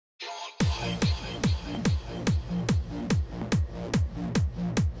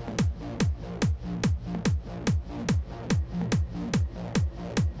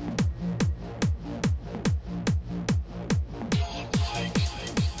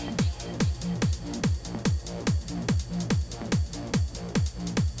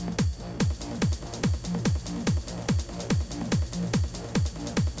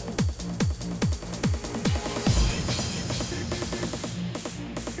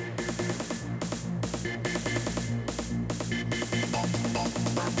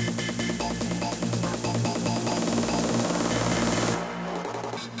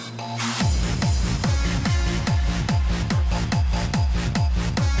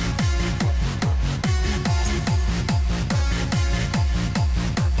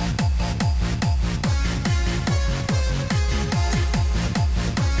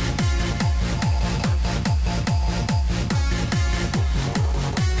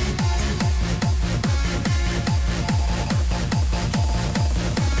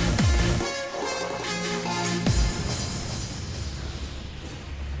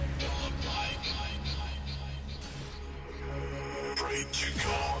Pray to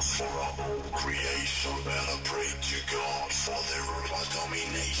God for our own creation. Better pray to God for their earthly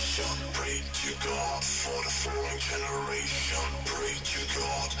domination. Pray to God for the foreign generation. Pray to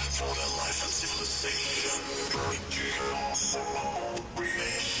God for their life and civilization. Pray to God for our own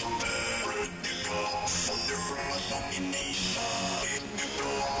creation. Pray to God for their earthly domination. Pray to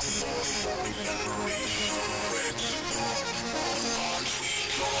God for the foreign generation. Pray to God for the hearts we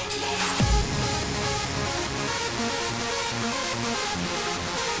God love.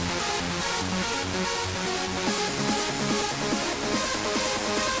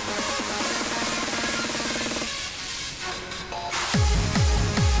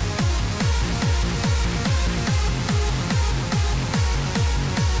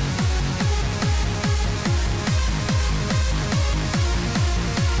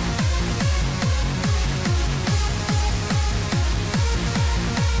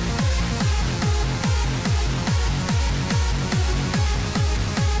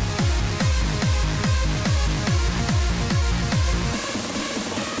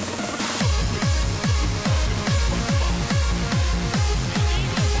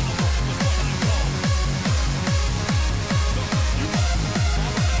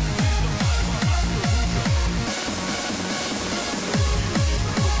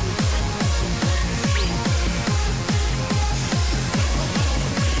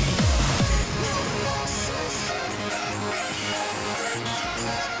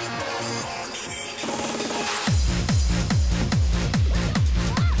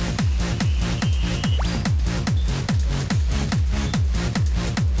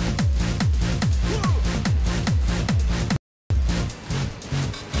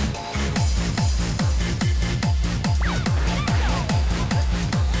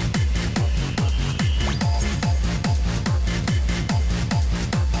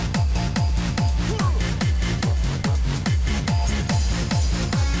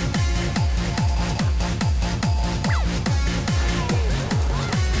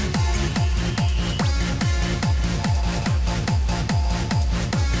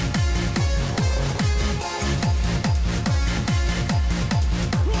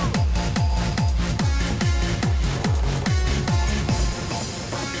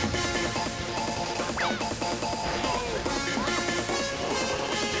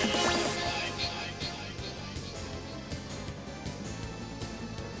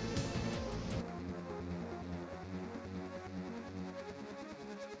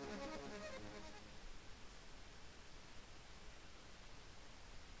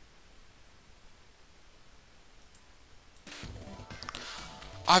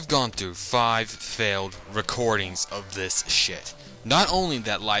 I've gone through 5 failed recordings of this shit. Not only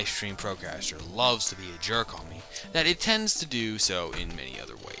that Livestream Procaster loves to be a jerk on me, that it tends to do so in many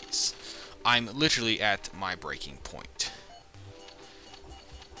other ways. I'm literally at my breaking point.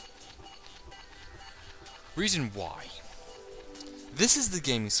 Reason why. This is the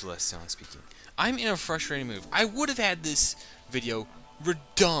Gaming Celestion speaking. I'm in a frustrating mood. I would have had this video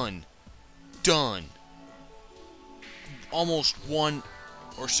done almost one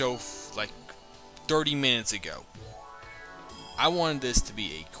or so, like 30 minutes ago. I wanted this to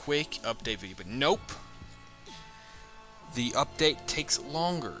be a quick update video, but nope. The update takes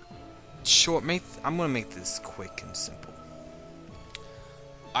longer. I'm gonna make this quick and simple.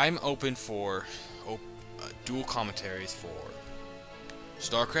 I'm open for dual commentaries for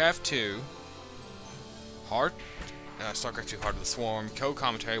StarCraft 2, StarCraft 2 Heart of the Swarm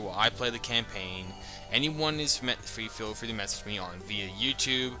co-commentary while I play the campaign. Anyone is feel free to message me on via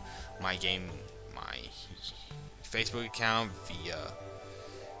YouTube, my Facebook account, via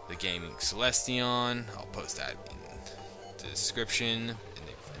the Gaming Celestion. I'll post that in the description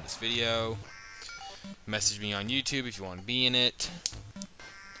in this video. Message me on YouTube if you want to be in it.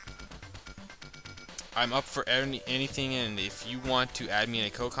 I'm up for anything, and if you want to add me in a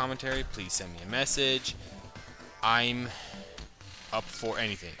co-commentary, please send me a message. I'm up for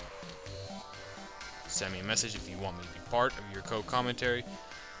anything. Send me a message if you want me to be part of your co-commentary.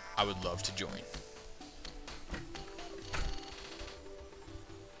 I would love to join.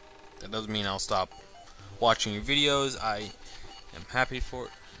 That doesn't mean I'll stop watching your videos. I am happy for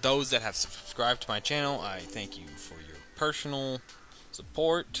those that have subscribed to my channel. I thank you for your personal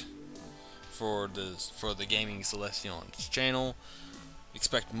support for the Gaming Celestion's channel.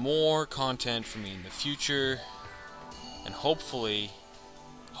 Expect more content from me in the future, and hopefully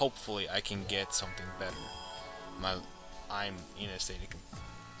I can get something better. I'm in a state of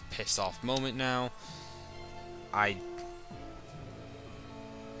pissed off moment now. I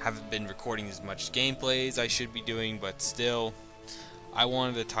haven't been recording as much gameplay as I should be doing, but still, I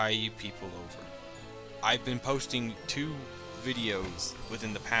wanted to tie you people over. I've been posting 2 videos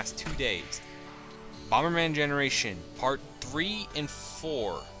within the past 2 days. Bomberman Generation Part 3 and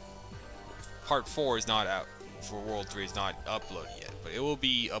 4. Part 4 is not out for World 3, is not uploaded yet, but it will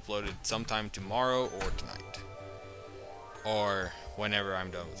be uploaded sometime tomorrow or tonight, or whenever I'm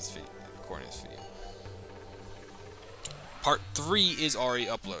done with this video, recording this video. Part 3 is already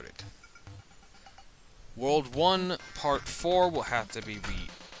uploaded. World 1 Part 4 will have to be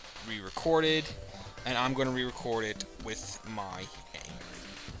re-recorded, and I'm going to re-record it with my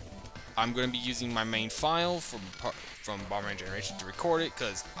I'm going to be using my main file from Bomberman Generation to record it,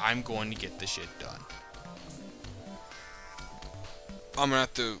 because I'm going to get the shit done. I'm going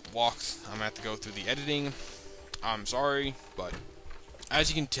to have to go through the editing. I'm sorry, but as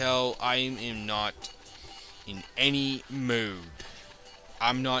you can tell, I am not in any mood.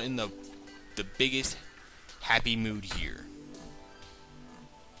 I'm not in the biggest happy mood here.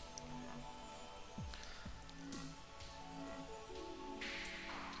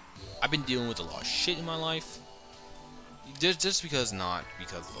 I've been dealing with a lot of shit in my life. Just because, not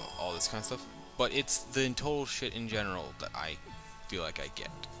because of all this kind of stuff, but it's the total shit in general that I feel like I get.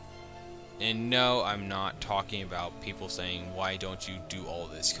 And no, I'm not talking about people saying, why don't you do all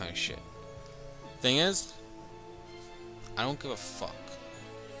this kind of shit. Thing is, I don't give a fuck.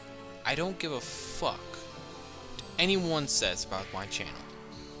 I don't give a fuck what anyone says about my channel.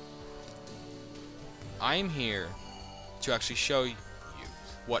 I am here to actually show you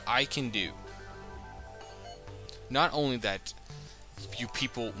what I can do. Not only that, you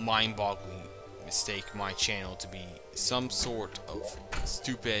people mind-boggling mistake my channel to be some sort of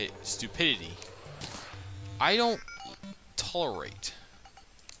stupidity. I don't tolerate.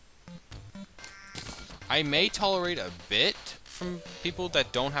 I may tolerate a bit from people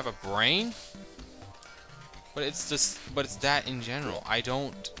that don't have a brain, but it's that in general. I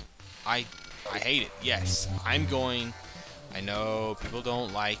hate it. Yes, I know people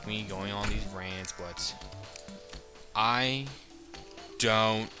don't like me going on these rants, but I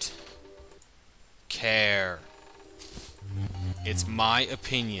don't care. It's my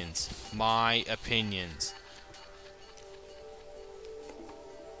opinions. My opinions.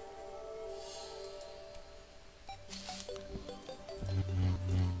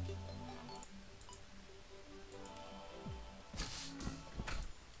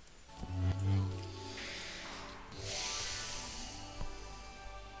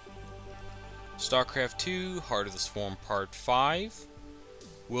 StarCraft 2 Heart of the Swarm Part 5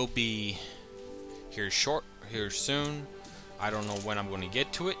 will be here soon. I don't know when I'm going to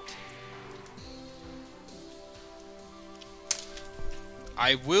get to it.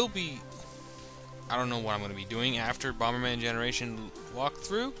 I don't know what I'm going to be doing after Bomberman Generation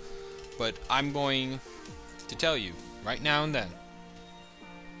walkthrough, but I'm going to tell you right now and then.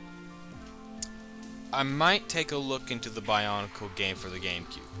 I might take a look into the Bionicle game for the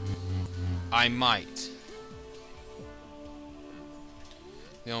GameCube. I might.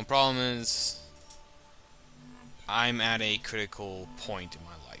 The only problem is I'm at a critical point in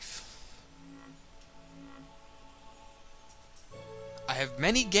my life. I have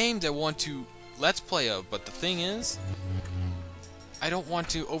many games I want to let's play of, but the thing is, I don't want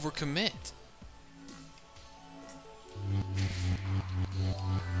to overcommit.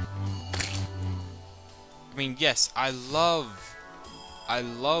 I mean, yes, I love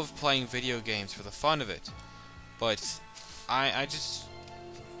playing video games for the fun of it, but I just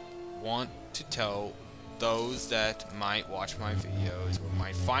want to tell those that might watch my videos or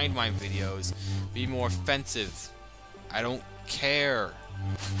might find my videos be more offensive. I don't care.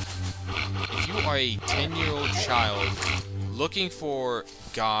 If you are a 10-year-old child looking for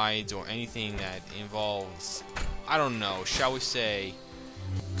guides or anything that involves, I don't know, shall we say,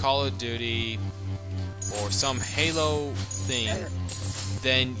 Call of Duty or some Halo thing,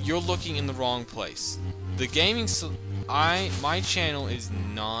 then you're looking in the wrong place. The gaming, my channel is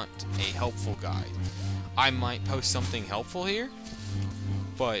not a helpful guide. I might post something helpful here,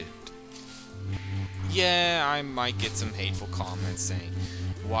 but yeah, I might get some hateful comments saying,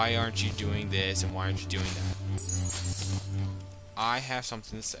 why aren't you doing this and why aren't you doing that? I have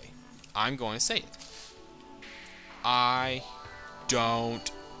something to say. I'm going to say it. I don't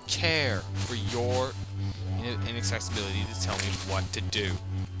care for your inaccessibility to tell me what to do.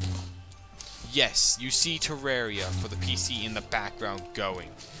 Yes, you see Terraria for the PC in the background going.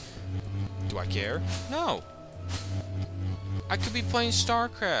 Do I care? No. I could be playing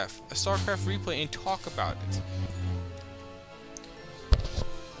StarCraft, a StarCraft replay, and talk about it.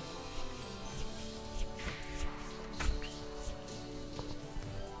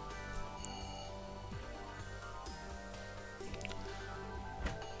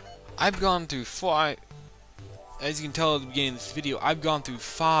 I've gone through 5, as you can tell at the beginning of this video, I've gone through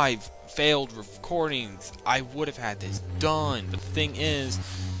 5 failed recordings. I would have had this done, but the thing is,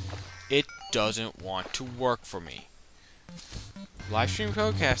 it doesn't want to work for me. Livestream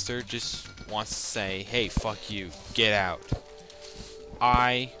Codecaster just wants to say, hey, fuck you, get out.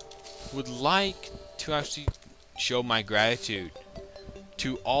 I would like to actually show my gratitude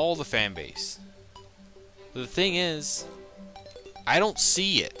to all the fan base. But the thing is, I don't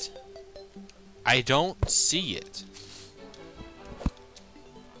see it. I don't see it.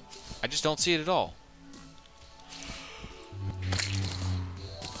 I just don't see it at all.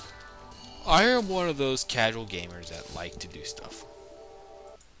 I am one of those casual gamers that like to do stuff.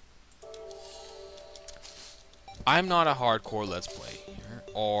 I'm not a hardcore Let's Play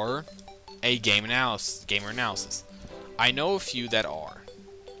or a gamer analysis. I know a few that are.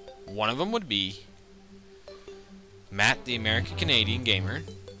 One of them would be Matt, the American Canadian gamer.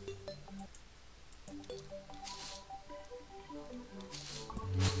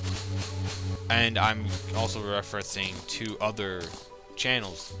 And I'm also referencing 2 other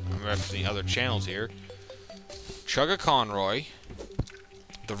channels. I'm referencing other channels here. Chugga Conroy,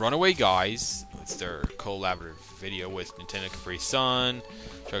 The Runaway Guys. It's their collaborative video with Nintendo Capri Sun,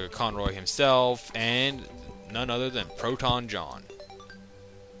 Chugga Conroy himself, and none other than Proton John.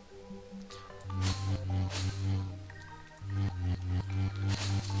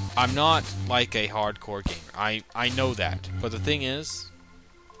 I'm not like a hardcore gamer. I know that. But the thing is,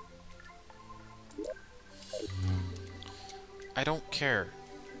 I don't care.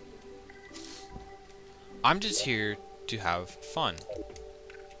 I'm just here to have fun.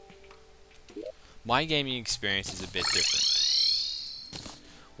 My gaming experience is a bit different.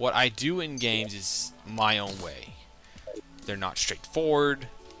 What I do in games is my own way. They're not straightforward.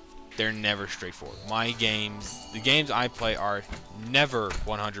 They're never straightforward. My games, the games I play are never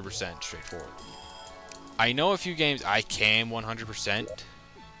 100% straightforward. I know a few games I can 100%,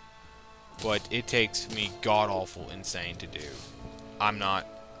 but it takes me god-awful insane to do. I'm not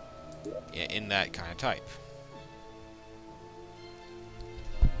in that kind of type.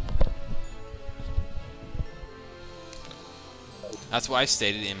 That's what I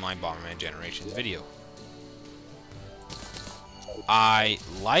stated in my Bomberman Generations video. I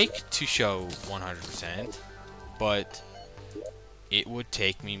like to show 100%, but it would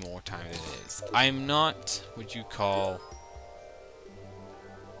take me more time than it is. I'm not what you call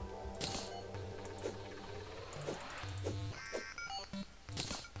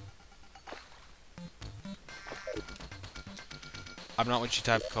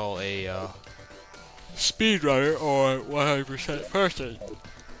a speedrunner or 100% person.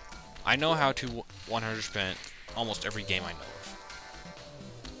 I know how to 100% almost every game I know of.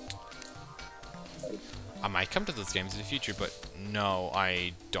 I might come to those games in the future, but no,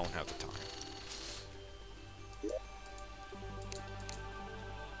 I don't have the time.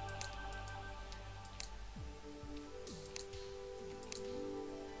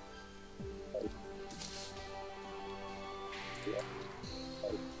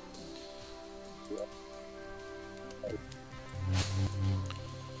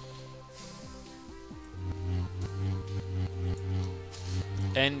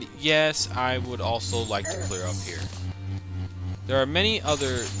 And yes, I would also like to clear up here. There are many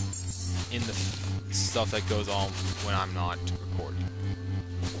other in the stuff that goes on when I'm not recording.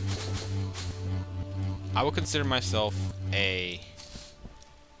 I would consider myself a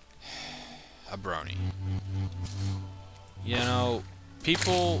a brony. You know,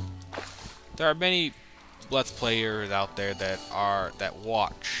 people, there are many Let's Players out there that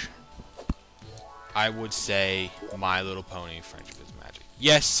watch, I would say, My Little Pony Friendship is Magic.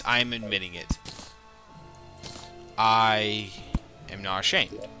 Yes, I'm admitting it. I am not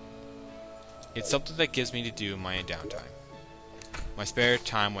ashamed. It's something that gives me to do in my downtime. My spare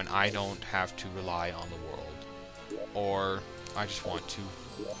time when I don't have to rely on the world. Or I just want to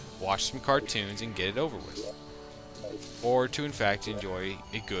watch some cartoons and get it over with. Or to, in fact, enjoy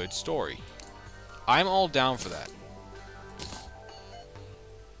a good story. I'm all down for that.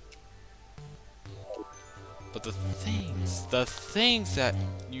 But the things that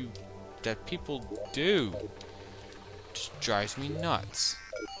people do just drives me nuts.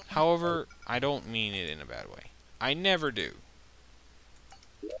 However, I don't mean it in a bad way. I never do.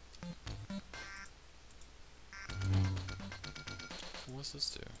 What's this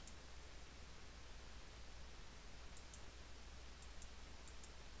do?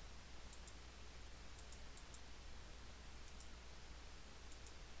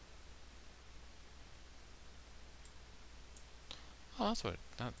 Oh, that's what.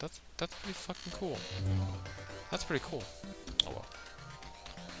 That's pretty fucking cool. That's pretty cool. Oh well.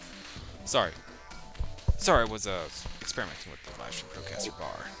 Sorry, I was experimenting with the Livestream Procaster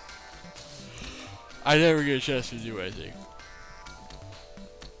bar. I never get a chance to do anything.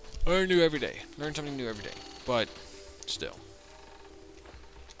 Learn new every day. Learn something new every day. But still,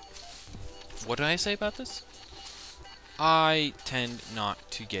 what did I say about this? I tend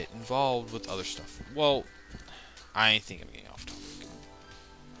not to get involved with other stuff. Well, I think I'm getting off topic.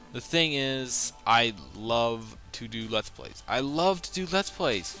 The thing is, I love to do Let's Plays. I love to do Let's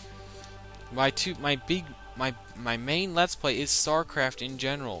Plays. My main Let's Play is StarCraft in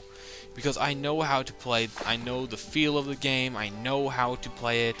general, because I know how to play. I know the feel of the game. I know how to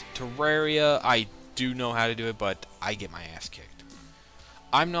play it. Terraria, I do know how to do it, but I get my ass kicked.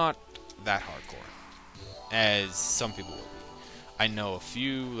 I'm not that hardcore as some people will be. I know a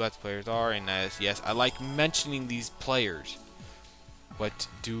few Let's Players are, and yes, I like mentioning these players. But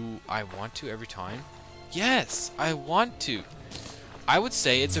do I want to every time? Yes, I want to. I would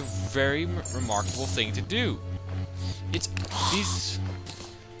say it's a very remarkable thing to do. It's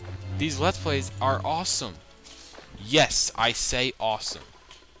these Let's Plays are awesome. Yes, I say awesome.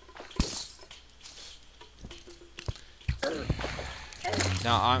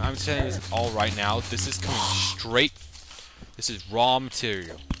 Now I'm saying this all right now. This is coming straight. This is raw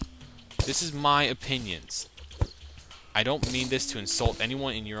material. This is my opinions. I don't mean this to insult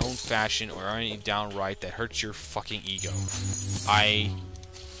anyone in your own fashion or any downright that hurts your fucking ego. I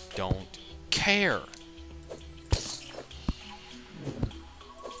don't care.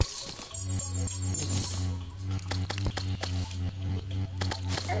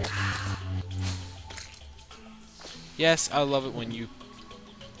 Yes, I love it when you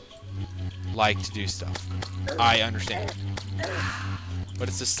like to do stuff. I understand. But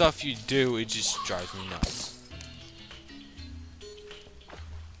it's the stuff you do, it just drives me nuts.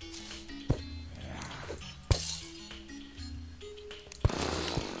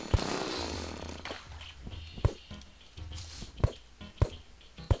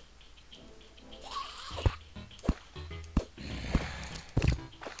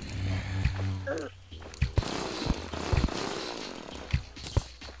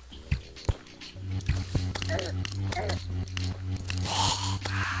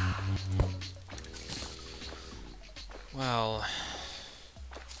 Well,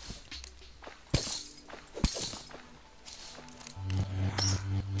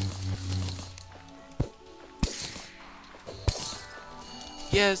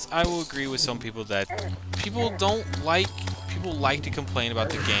 yes, I will agree with some people that people like to complain about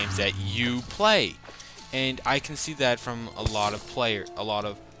the games that you play. And I can see that from a lot of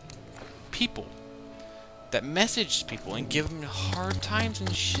people that message people and give them hard times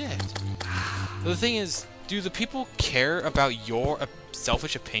and shit. But the thing is, do the people care about your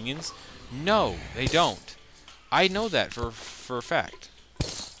selfish opinions? No, they don't. I know that for a fact.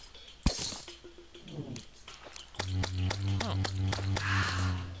 Oh.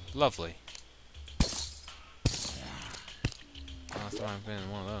 Lovely. Oh, I thought I'd been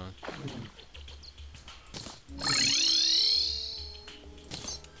in one of those.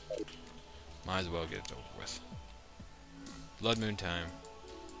 Might as well get it over with. Blood Moon time.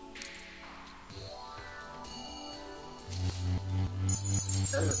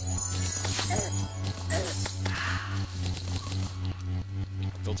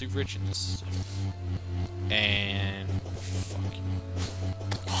 Filthy Riches. And fuck you.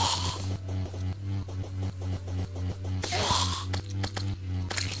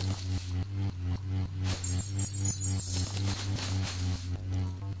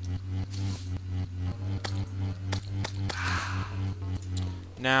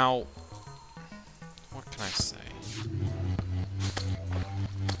 Now, what can I say?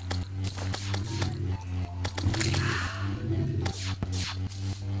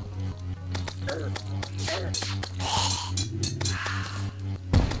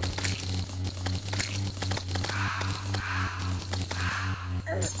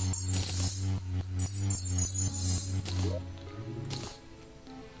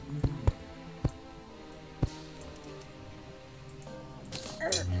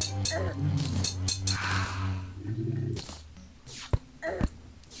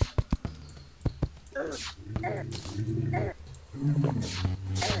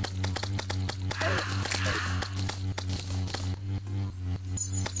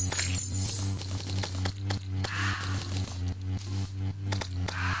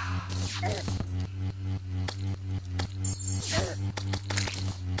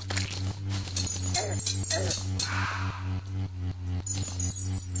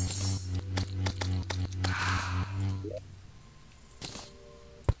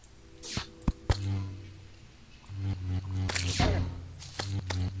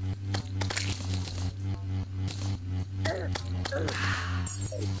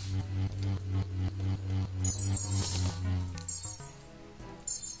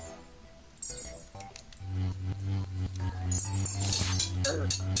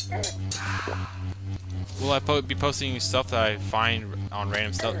 Will I be posting stuff that I find on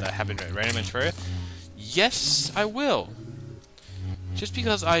random stuff that happen random in Terraria? Yes, I will. Just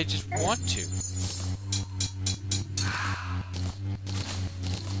because I just want to.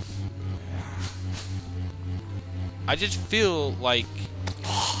 I just feel like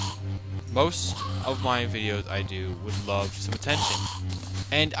most of my videos I do would love some attention.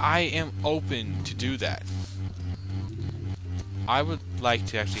 And I am open to do that. I would like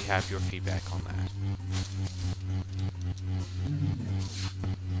to actually have your feedback on that.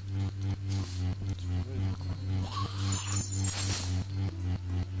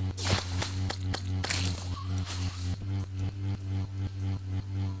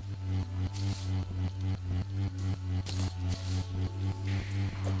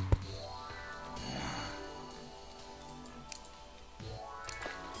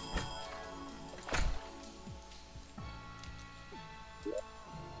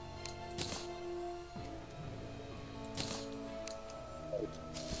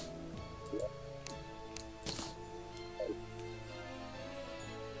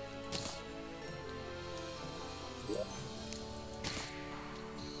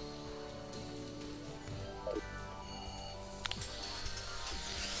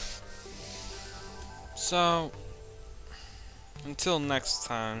 So, until next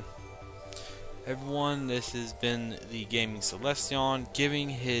time, everyone, this has been the Gaming Celestion giving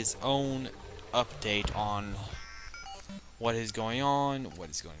his own update on what is going on, what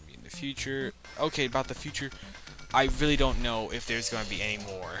is going to be in the future. Okay, about the future, I really don't know if there's going to be any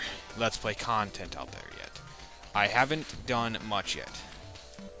more Let's Play content out there yet. I haven't done much yet.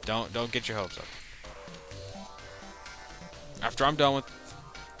 Don't get your hopes up. After I'm done with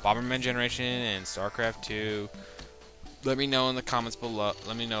Bomberman Generation and StarCraft 2, let me know in the comments below.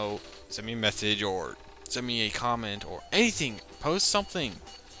 Let me know, send me a message or send me a comment or anything. Post something.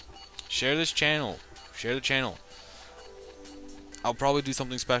 Share this channel. Share the channel. I'll probably do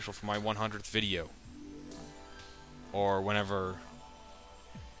something special for my 100th video. Or whenever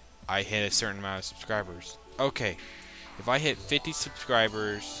I hit a certain amount of subscribers. Okay, if I hit 50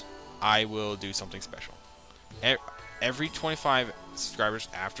 subscribers, I will do something special. Every 25 subscribers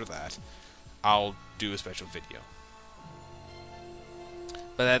after that, I'll do a special video.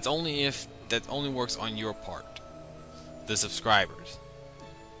 But that's only if that only works on your part, the subscribers.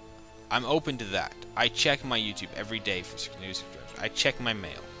 I'm open to that. I check my YouTube every day for new subscribers. I check my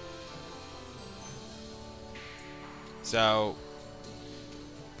mail. So,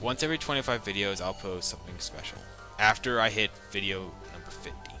 once every 25 videos, I'll post something special. After I hit video number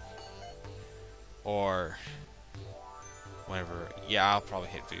 50. Or whenever, yeah, I'll probably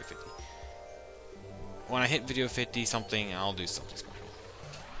hit video 50. When I hit video 50 something, I'll do something special.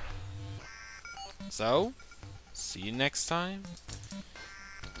 So, see you next time.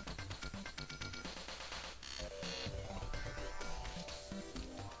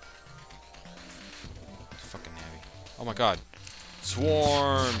 It's fucking heavy. Oh my god.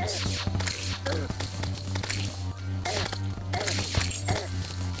 Swarms!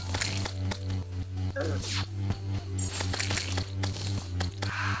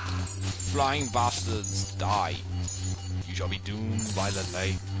 Flying bastards, die. You shall be doomed by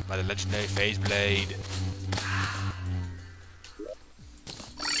the legendary phase blade.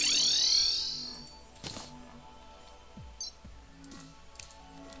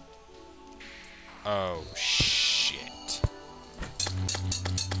 Oh, shit.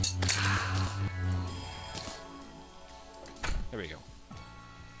 There we go.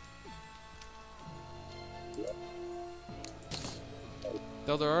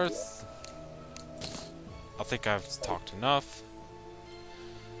 Build Earth. I think I've talked enough.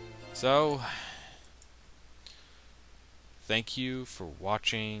 So, thank you for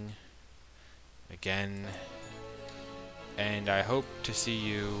watching again. And I hope to see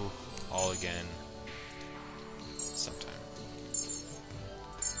you all again sometime. There's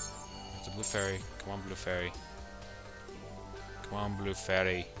the blue fairy. Come on, blue fairy. Come on, blue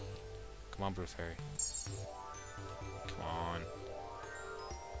fairy. Come on, blue fairy. Come on.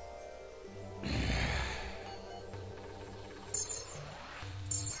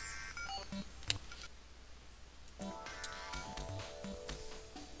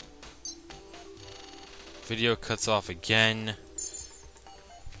 Video cuts off again.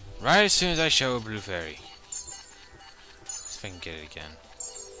 Right as soon as I show a blue fairy. See if I can get it again.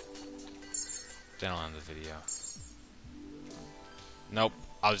 Then I'll end the video. Nope,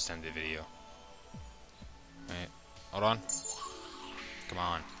 I'll just end the video. Wait, hold on. Come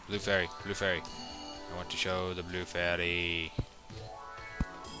on, blue fairy, blue fairy. I want to show the blue fairy.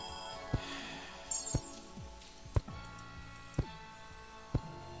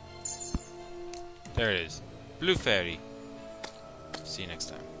 There it is. Blue fairy. See you next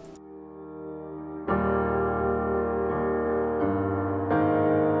time.